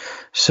prospects.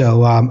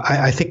 So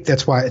I think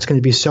that's why it's going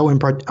to be so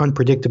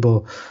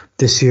unpredictable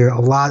this year.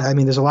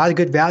 There's a lot of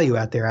good value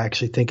out there, I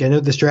actually think. I know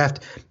this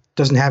draft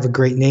doesn't have a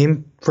great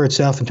name for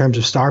itself in terms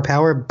of star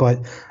power, but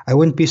I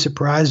wouldn't be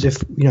surprised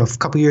if, a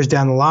couple years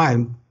down the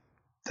line,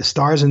 the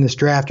stars in this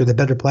draft or the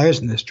better players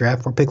in this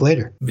draft were picked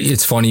later.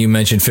 It's funny you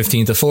mentioned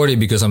 15 to 40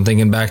 because I'm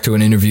thinking back to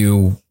an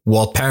interview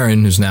Walt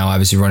Perrin, who's now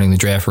obviously running the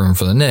draft room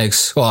for the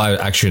Knicks. Well, I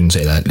actually shouldn't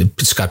say that.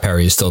 Scott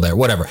Perry is still there.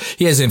 Whatever.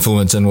 He has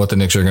influence in what the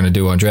Knicks are going to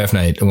do on draft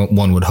night,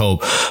 one would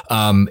hope.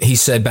 He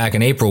said back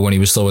in April when he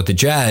was still with the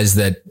Jazz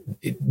that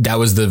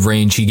was the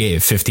range he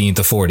gave, 15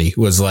 to 40,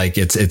 was like,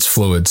 it's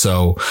fluid.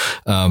 So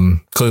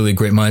clearly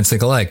great minds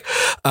think alike.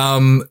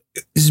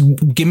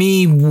 Give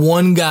me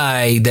one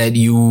guy that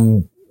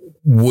you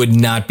would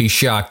not be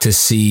shocked to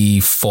see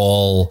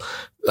fall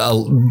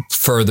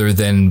further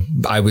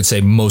than I would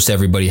say most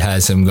everybody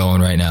has him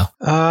going right now.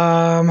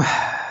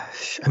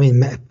 I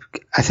mean,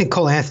 I think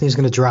Cole Anthony is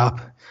going to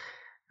drop.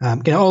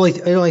 It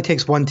only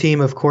takes one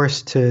team, of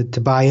course, to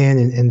buy in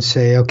and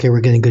say, okay,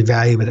 we're getting good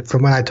value. But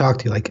from when I talk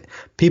to you, like,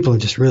 people are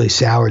just really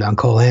soured on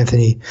Cole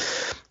Anthony.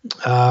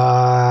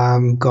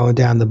 Going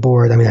down the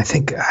board, I mean, I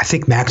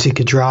think Maxey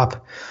could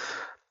drop.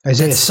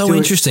 Isaiah That's so Stewart,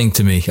 interesting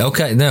to me.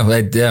 Okay,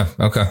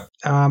 okay.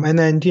 And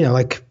then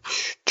like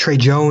Trey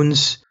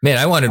Jones. Man,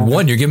 I wanted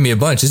one. You're giving me a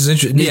bunch. This is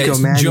interesting. Nico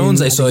Mannion,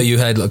 Jones, I saw you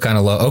had kind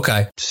of low.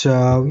 Okay.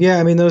 So yeah,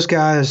 I mean, those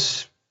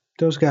guys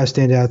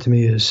stand out to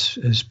me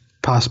as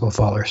possible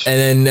fallers.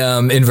 And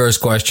then inverse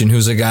question: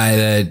 who's a guy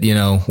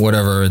that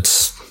whatever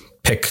it's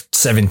pick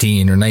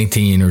 17 or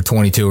 19 or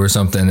 22 or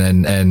something,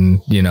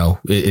 and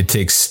it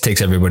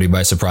takes everybody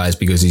by surprise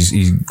because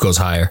he goes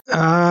higher.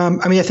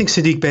 I mean, I think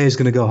Saddiq Bey is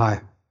going to go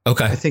high.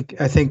 Okay. I think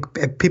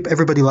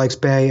everybody likes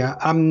Bey.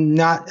 I'm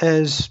not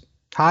as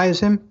high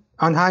as him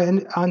on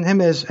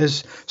him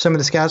as some of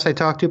the scouts I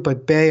talked to,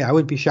 but Bey, I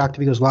would be shocked if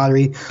he goes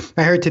lottery.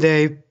 I heard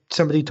today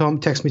somebody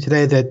text me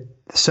today that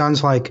the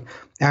Suns like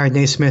Aaron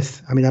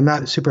Naismith. I mean, I'm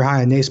not super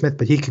high on Naismith,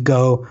 but he could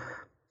go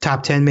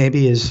top 10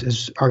 maybe,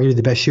 is arguably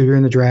the best shooter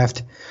in the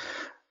draft.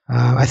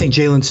 I think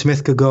Jalen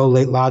Smith could go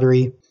late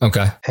lottery.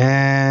 Okay.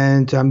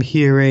 And I'm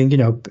hearing,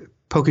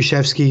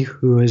 Pokusevski,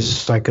 who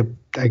is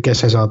I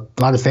guess has a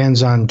lot of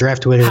fans on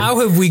draft Twitter. How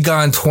have we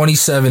gone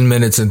 27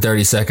 minutes and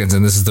 30 seconds,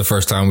 and this is the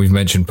first time we've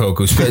mentioned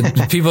Pokus?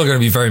 People are going to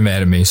be very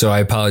mad at me, so I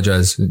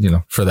apologize,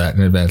 for that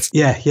in advance.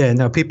 Yeah,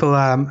 no, people.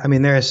 I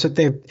mean,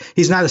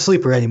 he's not a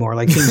sleeper anymore.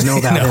 Like, teams know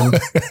about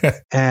him,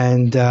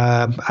 and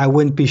I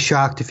wouldn't be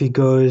shocked if he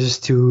goes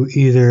to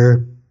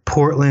either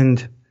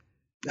Portland,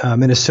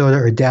 Minnesota,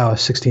 or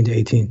Dallas, 16 to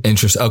 18.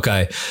 Interesting.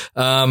 Okay.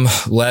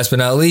 Last but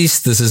not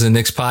least, this is a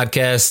Knicks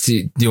podcast.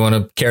 Do you want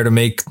to care to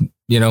make?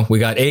 We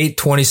got 8,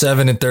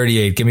 27, and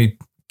 38. Give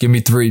me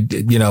three.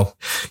 You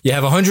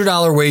have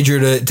 $100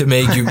 wager to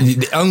make.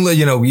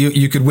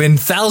 You could win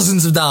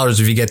thousands of dollars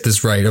if you get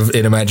this right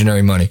in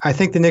imaginary money. I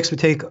think the Knicks would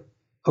take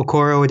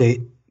Okoro at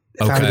 8.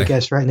 If I were to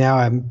guess right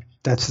now,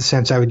 that's the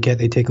sense I would get.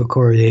 They take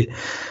Okoro at 8.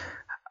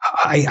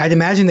 I'd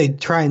imagine they'd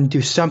try and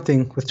do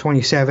something with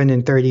 27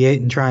 and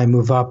 38 and try and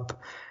move up.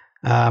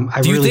 Do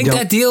you think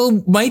that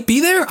deal might be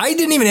there? I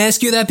didn't even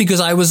ask you that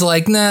because I was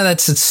like, nah,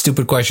 that's a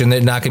stupid question.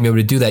 They're not going to be able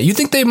to do that. You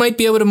think they might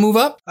be able to move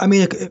up? I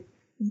mean,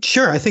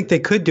 sure. I think they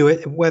could do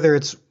it. Whether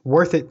it's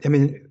worth it, I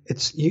mean,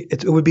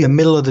 it would be a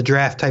middle of the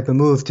draft type of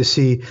move to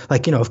see,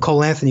 if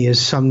Cole Anthony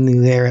is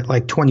something there at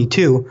like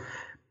 22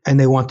 and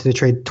they wanted to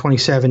trade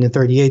 27 and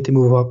 38 to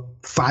move up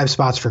 5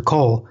 spots for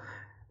Cole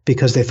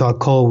because they thought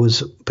Cole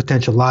was a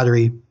potential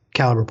lottery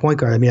caliber point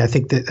guard. I mean, I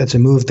think that's a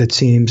move that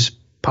seems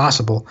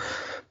possible.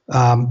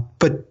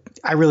 But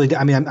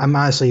I'm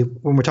honestly,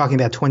 when we're talking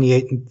about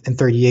 28 and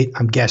 38,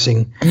 I'm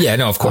guessing. Yeah,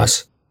 no, of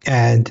course.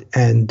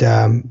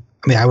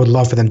 I would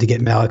love for them to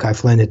get Malachi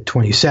Flynn at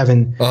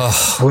 27. Ugh.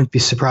 I wouldn't be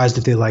surprised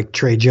if they like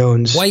Trey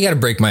Jones. Why you got to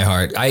break my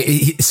heart?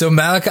 So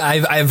Malachi,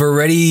 I've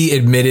already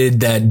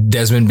admitted that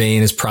Desmond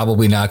Bane is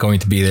probably not going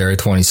to be there at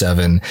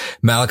 27.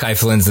 Malachi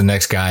Flynn's the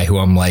next guy who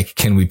I'm like,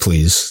 can we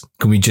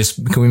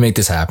make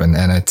this happen?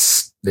 And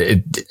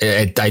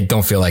I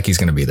don't feel like he's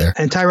going to be there.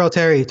 And Tyrell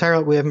Terry,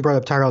 we haven't brought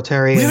up Tyrell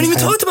Terry. We haven't even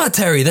talked about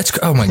Terry.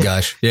 Oh my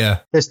gosh. Yeah.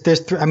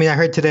 I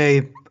heard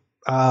today,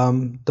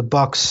 the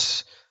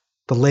Bucks,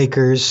 the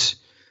Lakers,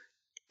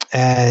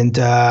 and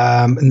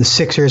the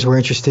Sixers were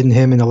interested in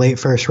him in the late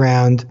first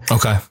round.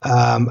 Okay.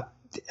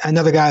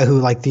 Another guy who,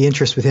 like, the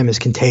interest with him is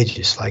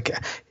contagious. Like,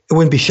 it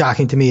wouldn't be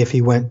shocking to me if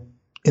he went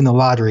in the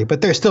lottery,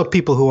 but there's still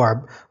people who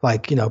are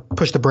like,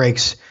 push the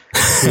brakes.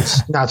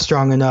 He's not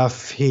strong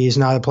enough. He's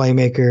not a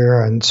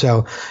playmaker. And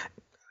so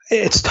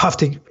it's tough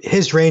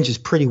his range is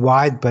pretty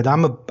wide, but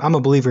I'm a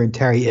believer in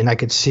Terry, and I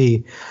could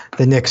see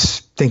the Knicks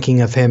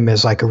thinking of him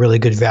as like a really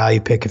good value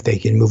pick if they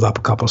can move up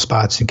a couple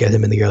spots and get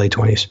him in the early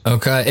 20s.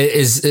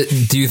 Okay.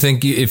 Do you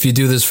think if you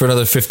do this for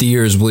another 50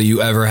 years, will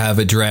you ever have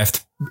a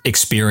draft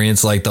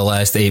experience like the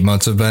last 8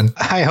 months have been?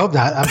 I hope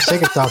not. I'm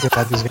sick of talking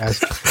about these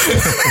guys.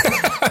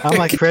 I'm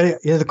like,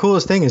 the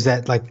coolest thing is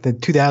that like the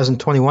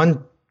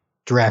 2021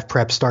 draft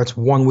prep starts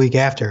 1 week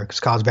after because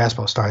college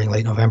basketball is starting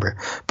late November.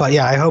 But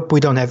yeah, I hope we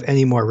don't have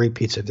any more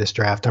repeats of this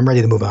draft. I'm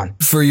ready to move on.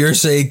 For your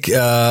sake,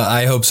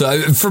 I hope so.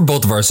 For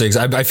both of our sakes,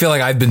 I feel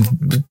like I've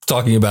been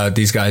talking about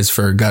these guys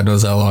for God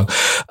knows how long.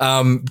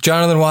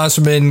 Jonathan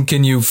Wasserman,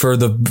 can you, for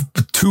the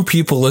 2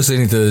 people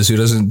listening to this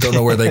who don't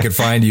know where they could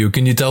find you,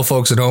 can you tell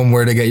folks at home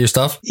where to get your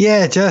stuff?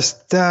 Yeah,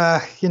 just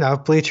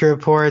Bleacher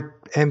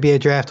Report, NBA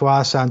Draft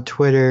Was on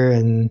Twitter,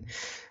 and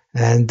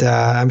And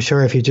I'm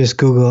sure if you just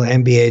Google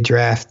NBA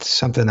draft,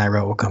 something I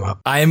wrote will come up.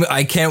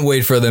 I can't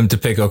wait for them to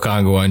pick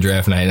Okongwu on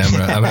draft night. I'm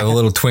gonna have a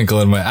little twinkle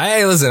in my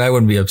eye. Listen, I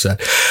wouldn't be upset.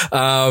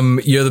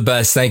 You're the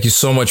best. Thank you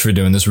so much for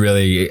doing this.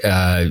 Really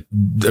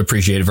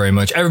appreciate it very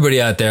much.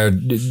 Everybody out there,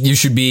 you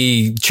should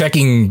be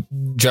checking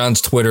John's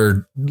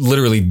Twitter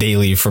literally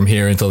daily from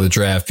here until the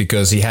draft,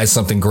 because he has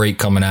something great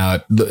coming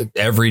out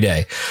every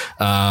day.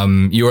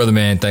 You are the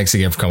man. Thanks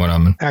again for coming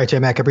on, man. All right,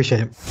 J-Mac, I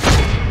appreciate it.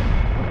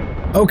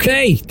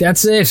 Okay,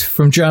 that's it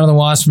from Jonathan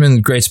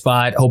Wasserman. Great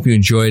spot. Hope you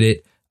enjoyed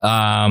it.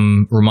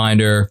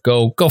 Reminder,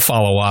 go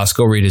follow Wasp.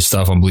 Go read his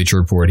stuff on Bleacher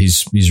Report.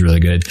 He's really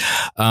good.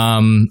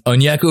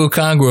 Onyeka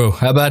Okongwu.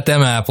 How about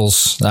them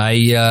apples?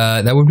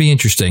 That would be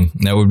interesting.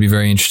 That would be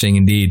very interesting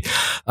indeed.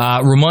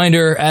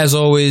 Reminder, as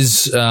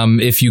always,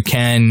 if you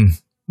can,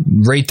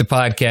 rate the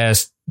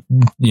podcast,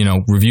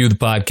 review the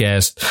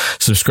podcast,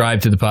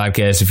 subscribe to the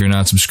podcast if you're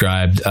not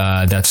subscribed.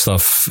 That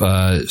stuff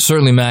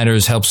certainly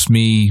matters, helps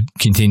me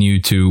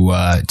continue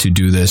to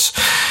do this.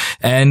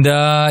 And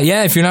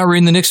if you're not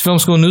reading the Knicks Film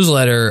School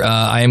newsletter,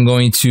 I am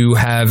going to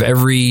have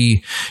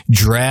every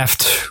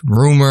draft,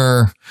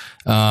 rumor,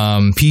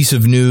 piece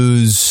of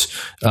news,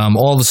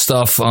 all the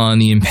stuff on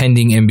the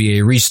impending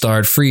NBA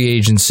restart, free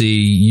agency,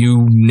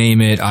 you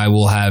name it, I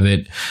will have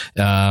it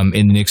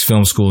in the Knicks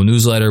Film School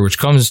newsletter, which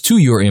comes to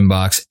your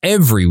inbox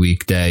every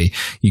weekday.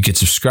 You can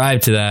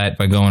subscribe to that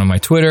by going on my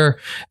Twitter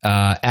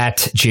at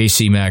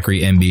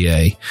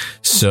JCMacryNBA.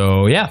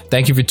 So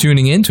thank you for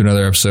tuning in to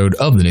another episode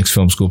of the Knicks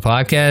Film School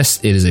podcast.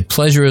 It is a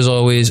pleasure as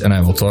always, and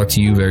I will talk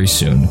to you very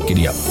soon.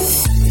 Giddy up.